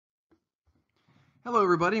Hello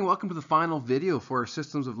everybody and welcome to the final video for our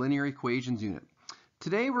Systems of Linear Equations unit.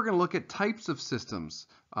 Today we're going to look at types of systems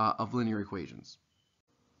of linear equations.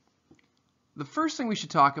 The first thing we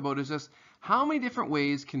should talk about is just how many different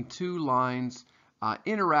ways can two lines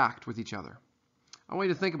interact with each other. I want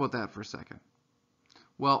you to think about that for a second.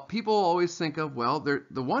 Well, people always think of, well,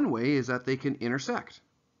 the one way is that they can intersect.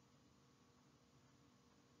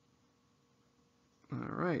 All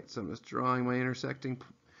right, so I'm just drawing my intersecting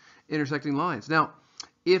lines. Now,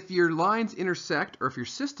 if your lines intersect, or if your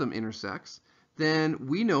system intersects, then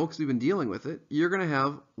we know, because we've been dealing with it, you're going to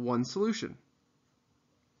have one solution.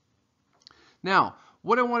 Now,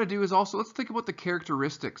 what I want to do is also, let's think about the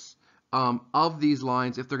characteristics of these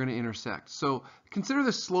lines if they're going to intersect. So consider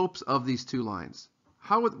the slopes of these two lines.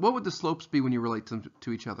 What would the slopes be when you relate them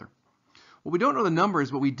to each other? Well, we don't know the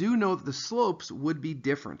numbers, but we do know that the slopes would be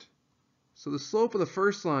different. So the slope of the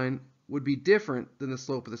first line would be different than the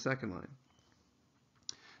slope of the second line.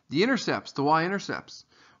 The intercepts, the y-intercepts.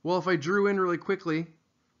 Well, if I drew in really quickly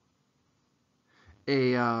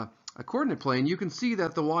a coordinate plane, you can see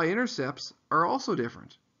that the y-intercepts are also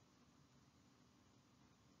different.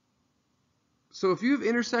 So if you have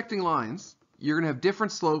intersecting lines, you're going to have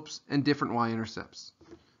different slopes and different y-intercepts.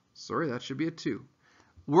 Sorry, that should be a 2.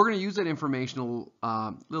 We're going to use that information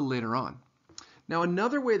a little later on. Now,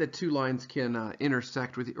 another way that two lines can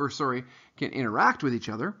interact with each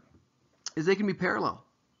other is they can be parallel.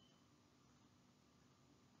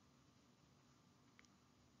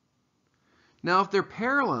 Now, if they're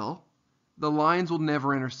parallel, the lines will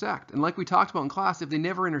never intersect. And like we talked about in class, if they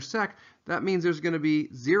never intersect, that means there's going to be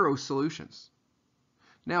 0 solutions.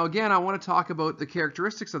 Now, again, I want to talk about the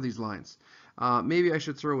characteristics of these lines. Maybe I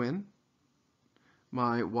should throw in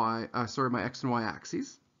my x and y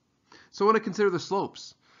axes. So I want to consider the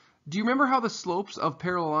slopes. Do you remember how the slopes of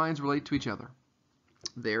parallel lines relate to each other?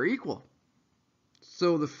 They're equal.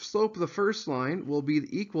 So the slope of the first line will be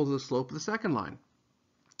equal to the slope of the second line.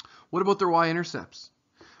 What about their y-intercepts?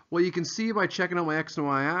 Well, you can see by checking out my x and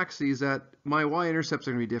y axes that my y-intercepts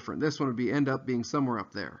are going to be different. This one would end up being somewhere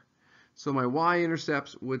up there. So my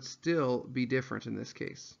y-intercepts would still be different in this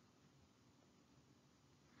case.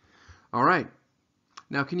 All right.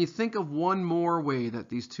 Now, can you think of one more way that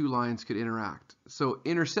these two lines could interact? So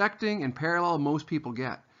intersecting and parallel, most people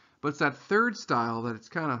get. But it's that third style that it's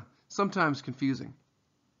kind of sometimes confusing.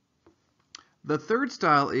 The third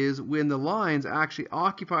style is when the lines actually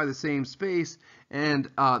occupy the same space and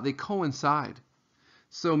they coincide.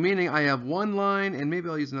 So meaning I have one line, and maybe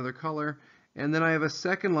I'll use another color, and then I have a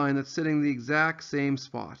second line that's sitting in the exact same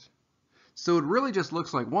spot. So it really just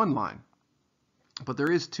looks like one line, but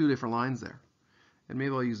there is two different lines there. And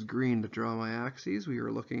maybe I'll use green to draw my axes. We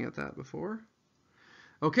were looking at that before.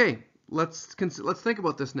 Okay, let's think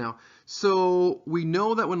about this now. So we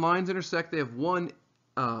know that when lines intersect, they have one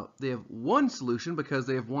solution because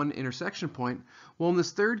they have one intersection point. Well, in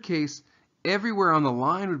this third case, everywhere on the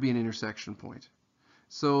line would be an intersection point.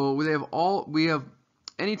 So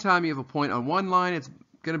anytime you have a point on one line, it's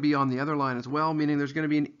going to be on the other line as well, meaning there's going to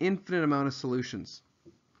be an infinite amount of solutions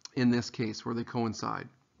in this case where they coincide.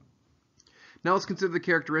 Now let's consider the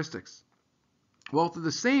characteristics. Well, if they're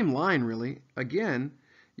the same line, really, again,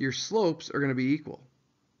 your slopes are going to be equal.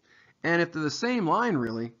 And if they're the same line,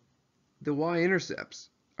 really, the y-intercepts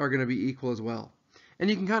are going to be equal as well. And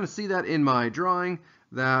you can kind of see that in my drawing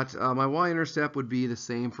that my y-intercept would be the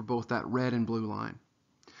same for both that red and blue line.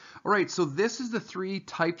 All right, so this is the 3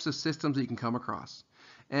 types of systems that you can come across.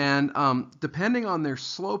 And depending on their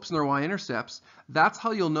slopes and their y-intercepts, that's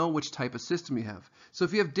how you'll know which type of system you have. So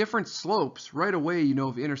if you have different slopes, right away you know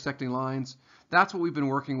of intersecting lines. That's what we've been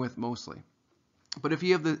working with mostly. But if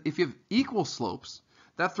you have equal slopes,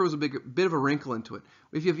 that throws a bit of a wrinkle into it.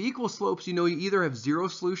 If you have equal slopes, you know you either have 0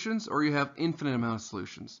 solutions or you have infinite amount of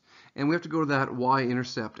solutions. And we have to go to that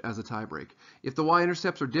y-intercept as a tiebreak. If the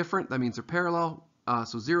y-intercepts are different, that means they're parallel,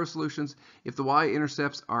 so 0 solutions. If the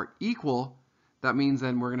y-intercepts are equal, that means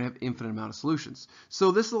then we're going to have infinite amount of solutions. So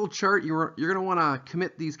this little chart, you're going to want to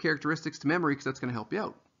commit these characteristics to memory because that's going to help you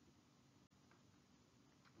out.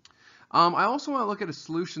 I also want to look at a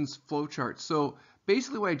solutions flowchart. So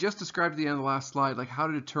basically what I just described at the end of the last slide, like how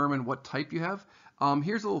to determine what type you have,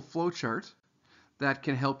 here's a little flowchart that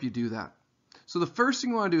can help you do that. So the first thing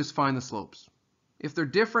you want to do is find the slopes. If they're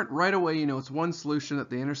different, right away you know it's one solution that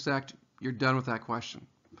they intersect, you're done with that question.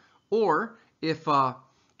 Or if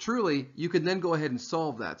truly, you can then go ahead and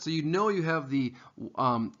solve that. So you know you have the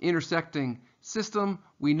intersecting system.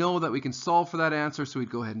 We know that we can solve for that answer, so we'd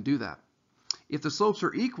go ahead and do that. If the slopes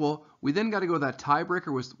are equal, we then got to go to that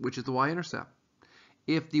tiebreaker, which is the y-intercept.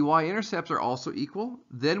 If the y-intercepts are also equal,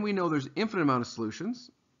 then we know there's infinite amount of solutions.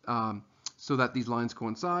 so that these lines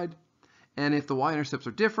coincide. And if the y-intercepts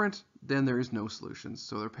are different, then there is no solutions,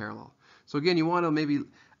 so they're parallel. So again, you want to maybe,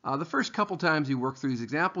 the first couple times you work through these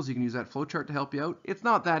examples, you can use that flowchart to help you out. It's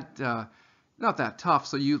not that tough,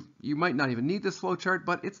 so you might not even need this flowchart,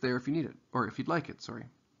 but it's there if you need it, or if you'd like it, sorry.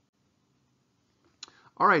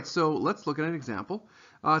 All right, so let's look at an example.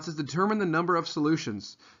 It says determine the number of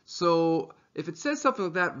solutions. So if it says something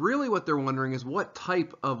like that, really what they're wondering is what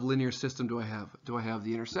type of linear system do I have? Do I have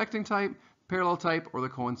the intersecting type, parallel type, or the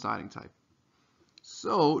coinciding type?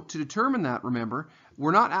 So to determine that, remember,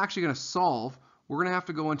 we're not actually going to solve. We're going to have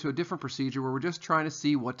to go into a different procedure where we're just trying to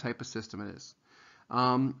see what type of system it is.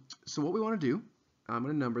 So what we want to do, I'm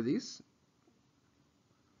going to number these.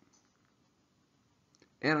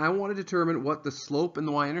 And I want to determine what the slope and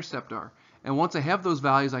the y-intercept are. And once I have those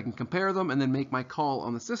values, I can compare them and then make my call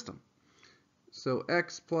on the system. So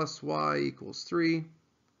x plus y equals 3.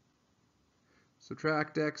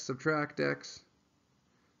 Subtract x.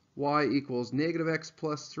 Y equals negative x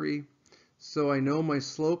plus 3. So I know my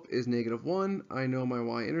slope is negative 1. I know my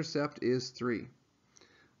y-intercept is 3.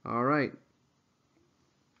 All right.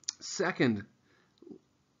 Second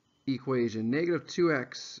equation, negative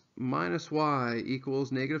 2x minus y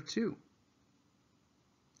equals negative 2.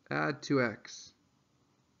 Add 2x.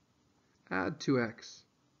 Add 2x.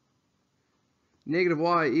 Negative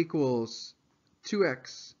y equals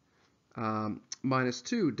 2x minus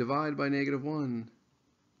 2. Divide by negative 1.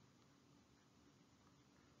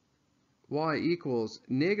 Y equals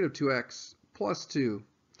negative 2x plus 2.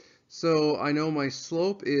 So I know my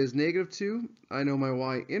slope is negative 2. I know my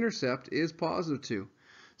y-intercept is positive 2.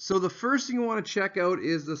 So the first thing you want to check out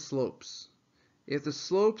is the slopes. If the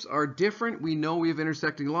slopes are different, we know we have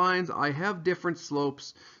intersecting lines. I have different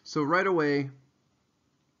slopes. So right away,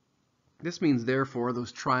 this means therefore, the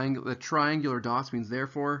triangular dots means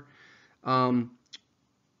therefore, one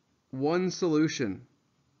solution.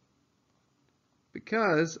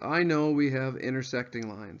 Because I know we have intersecting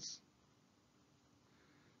lines.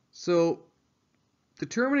 So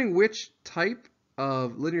determining which type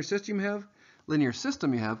of linear system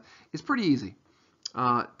you have is pretty easy.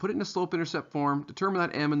 Put it in a slope-intercept form, determine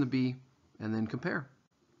that m and the b, and then compare.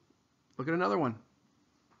 Look at another one.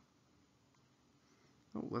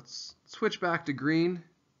 Oh, let's switch back to green.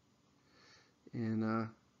 And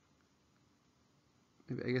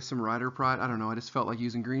maybe I guess some rider pride. I don't know. I just felt like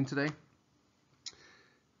using green today.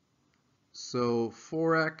 So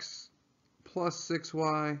 4x plus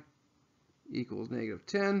 6y equals negative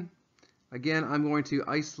 10. Again, I'm going to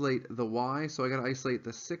isolate the y, so I got to isolate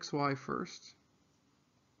the 6y first.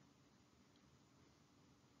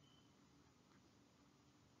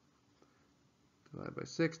 Divide by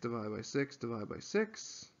 6, divide by 6, divide by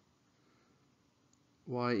 6.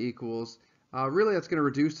 Y equals, really that's going to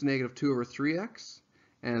reduce to negative 2 over 3x.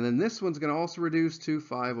 And then this one's going to also reduce to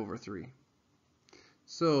 5 over 3.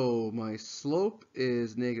 So my slope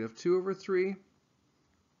is negative 2 over 3.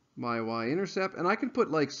 My y-intercept, and I can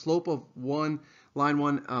put like slope of line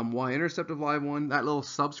 1, y-intercept of line 1, that little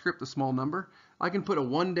subscript, the small number. I can put a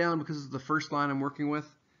 1 down because it's the first line I'm working with.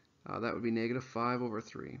 That would be negative 5 over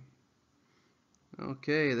 3.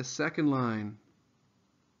 Okay, the second line.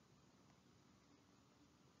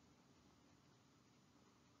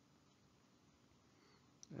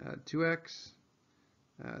 Add 2x,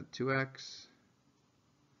 add 2x.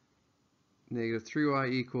 Negative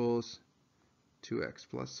 3y equals 2x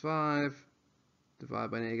plus 5.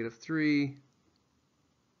 Divide by negative 3.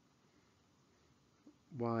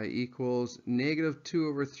 Y equals negative 2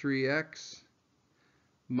 over 3x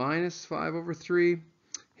minus 5 over 3.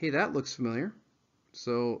 Hey, that looks familiar.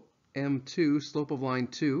 So m2, slope of line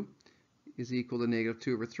 2, is equal to negative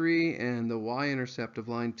 2 over 3, and the y-intercept of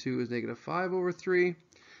line 2 is negative 5 over 3.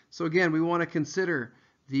 So again, we want to consider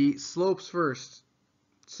the slopes first.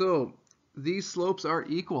 So these slopes are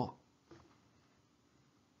equal.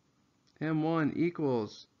 m1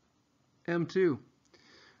 equals m2.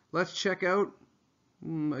 Let's check out,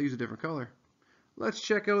 I'll use a different color. Let's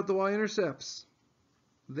check out the y-intercepts.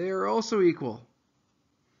 They are also equal.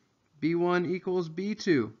 b1 equals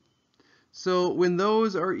b2. So when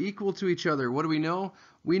those are equal to each other, what do we know?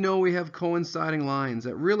 We know we have coinciding lines.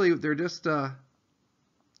 That really, they're just,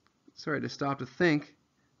 sorry to stop to think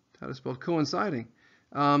how to spell coinciding.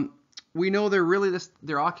 We know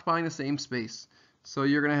they're occupying the same space. So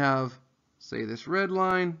you're going to have, say, this red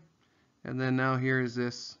line, and then now here's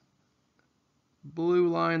this blue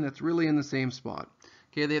line that's really in the same spot.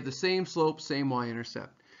 Okay, they have the same slope, same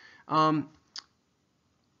y-intercept.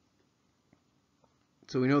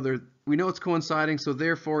 So we know it's coinciding, so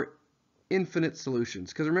therefore infinite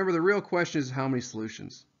solutions. Because remember, the real question is how many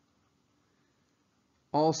solutions.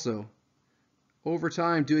 Also, Over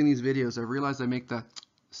time doing these videos, I've realized I make the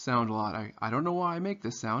sound a lot. I don't know why I make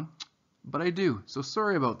this sound, but I do. So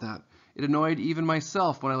sorry about that. It annoyed even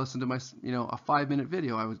myself when I listened to my, a 5-minute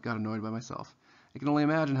video. I got annoyed by myself. I can only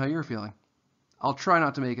imagine how you're feeling. I'll try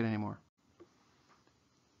not to make it anymore.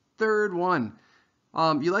 Third one.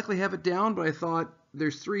 You likely have it down, but I thought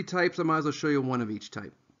there's 3 types. I might as well show you one of each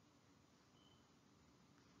type.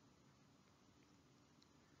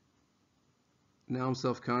 Now I'm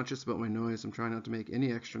self-conscious about my noise. I'm trying not to make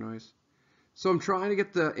any extra noise. So I'm trying to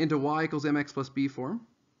get into y equals mx plus b form.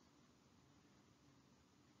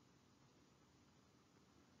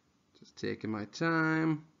 Just taking my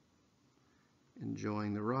time,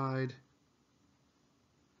 enjoying the ride.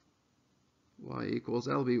 Y equals,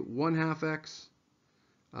 that'll be 1/2 x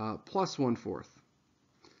plus 1/4.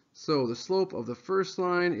 So the slope of the first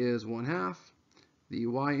line is 1/2. The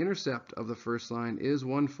y-intercept of the first line is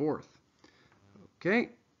 1/4.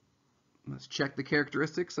 Okay, let's check the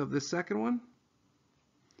characteristics of this second one.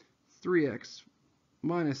 3x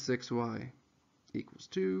minus 6y equals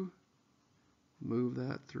 2. Move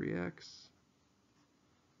that 3x.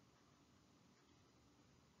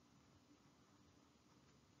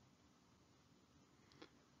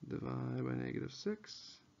 Divide by negative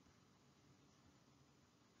 6.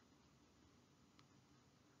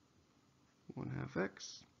 One half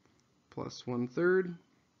x plus 1/3.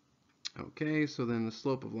 Okay, so then the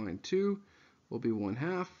slope of line 2 will be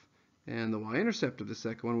 1/2, and the y-intercept of the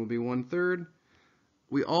second one will be 1/3.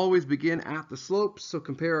 We always begin at the slopes, so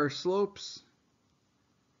compare our slopes.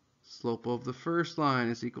 Slope of the first line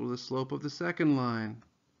is equal to the slope of the second line.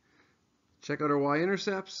 Check out our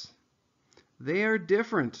y-intercepts. They are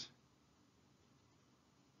different.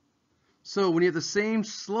 So when you have the same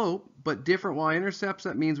slope but different y-intercepts,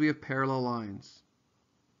 that means we have parallel lines.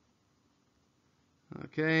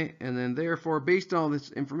 Okay, and then therefore, based on all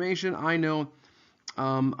this information, I know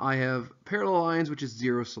I have parallel lines, which is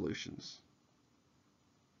 0 solutions.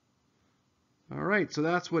 All right, so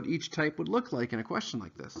that's what each type would look like in a question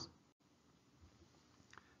like this.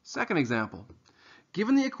 Second example.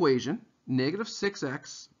 Given the equation, negative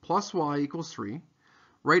 6x plus y equals 3,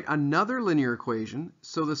 write another linear equation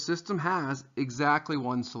so the system has exactly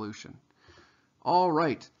one solution. All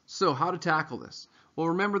right, so how to tackle this? Well,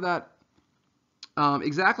 remember that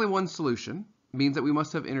exactly one solution means that we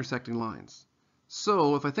must have intersecting lines.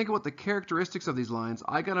 So if I think about the characteristics of these lines,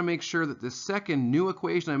 I got to make sure that this second new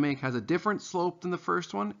equation I make has a different slope than the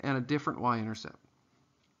first one and a different y-intercept.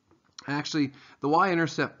 Actually, the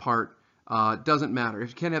y-intercept part doesn't matter. If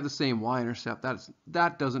you can't have the same y-intercept,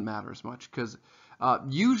 that doesn't matter as much, because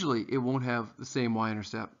usually it won't have the same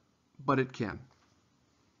y-intercept, but it can.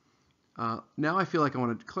 Now I feel like I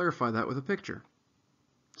want to clarify that with a picture.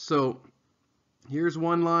 So here's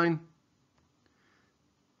one line.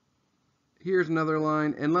 Here's another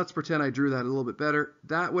line, and let's pretend I drew that a little bit better.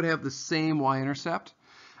 That would have the same y-intercept.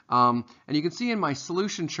 And you can see in my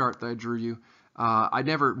solution chart that I drew you, I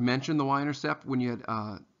never mentioned the y-intercept when you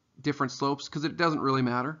had different slopes, because it doesn't really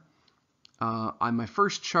matter. On my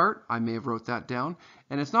first chart, I may have wrote that down,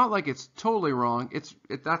 and it's not like it's totally wrong.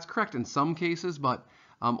 That's correct in some cases, but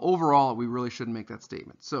overall, we really shouldn't make that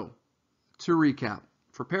statement. So, to recap,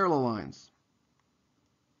 for parallel lines,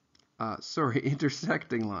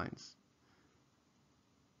 intersecting lines,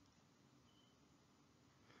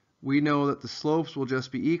 we know that the slopes will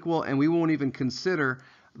just be equal, and we won't even consider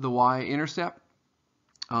the y-intercept.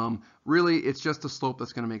 Really, it's just the slope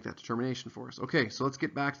that's going to make that determination for us. Okay, so let's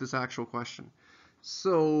get back to this actual question.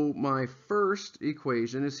 So my first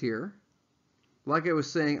equation is here. Like I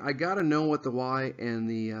was saying, I got to know what the y and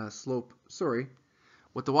the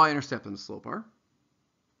what the y-intercept and the slope are.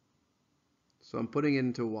 So I'm putting it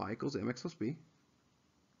into y equals mx plus b.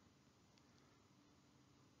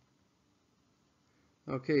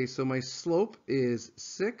 Okay, so my slope is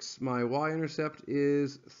 6, my y-intercept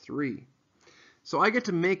is 3. So I get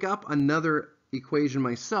to make up another equation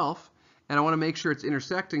myself, and I want to make sure it's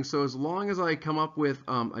intersecting. So as long as I come up with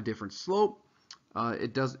a different slope,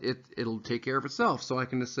 it'll take care of itself. So I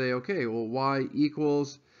can just say, okay, well, y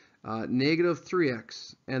equals negative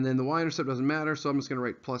 3x, and then the y-intercept doesn't matter, so I'm just going to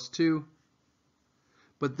write plus 2.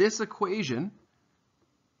 But this equation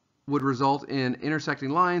would result in intersecting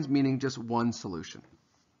lines, meaning just one solution.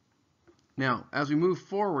 Now, as we move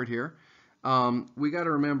forward here, we got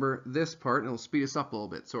to remember this part, and it'll speed us up a little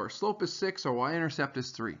bit. So our slope is 6, our y-intercept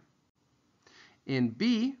is 3. In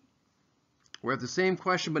B, we have the same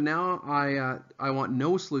question, but now I want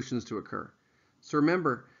no solutions to occur. So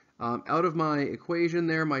remember, out of my equation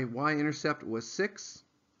there, my y-intercept was 6,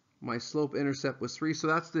 my slope-intercept was 3, so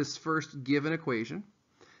that's this first given equation.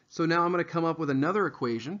 So now I'm going to come up with another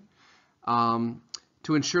equation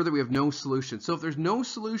to ensure that we have no solution. So if there's no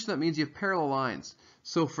solution, that means you have parallel lines.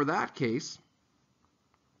 So for that case,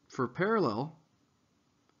 for parallel,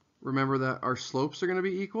 remember that our slopes are going to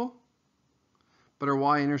be equal, but our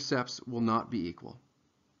y-intercepts will not be equal.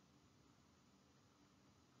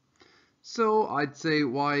 So I'd say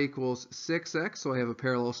y equals 6x, so I have a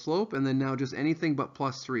parallel slope, and then now just anything but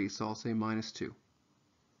plus 3, so I'll say minus 2.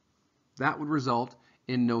 That would result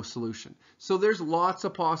in no solution. So there's lots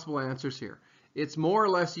of possible answers here. It's more or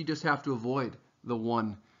less you just have to avoid the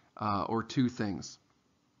one or two things.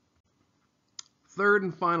 Third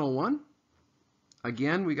and final one.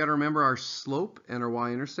 Again, we got to remember our slope and our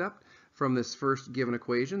y-intercept from this first given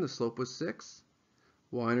equation. The slope was 6,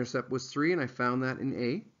 y-intercept was 3, and I found that in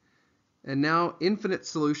A. And now infinite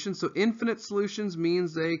solutions. So infinite solutions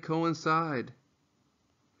means they coincide.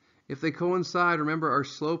 If they coincide, remember our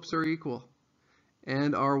slopes are equal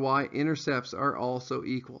and our y-intercepts are also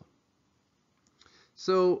equal.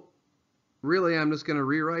 So really I'm just going to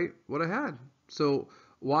rewrite what I had. So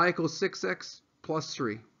y equals 6x plus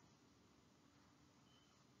 3.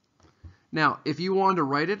 Now, if you wanted to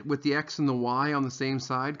write it with the x and the y on the same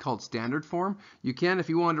side, called standard form, you can. If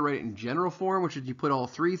you wanted to write it in general form, which is you put all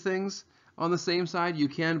three things on the same side, you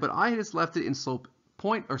can. But I just left it in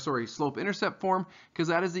slope-intercept form because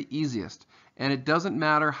that is the easiest. And it doesn't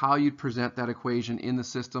matter how you present that equation in the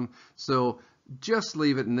system. So just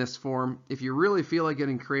leave it in this form. If you really feel like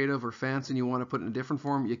getting creative or fancy and you want to put it in a different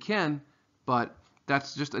form, you can. But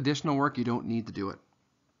that's just additional work. You don't need to do it.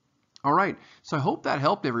 All right, so I hope that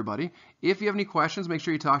helped everybody. If you have any questions, make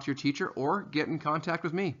sure you talk to your teacher or get in contact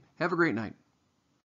with me. Have a great night.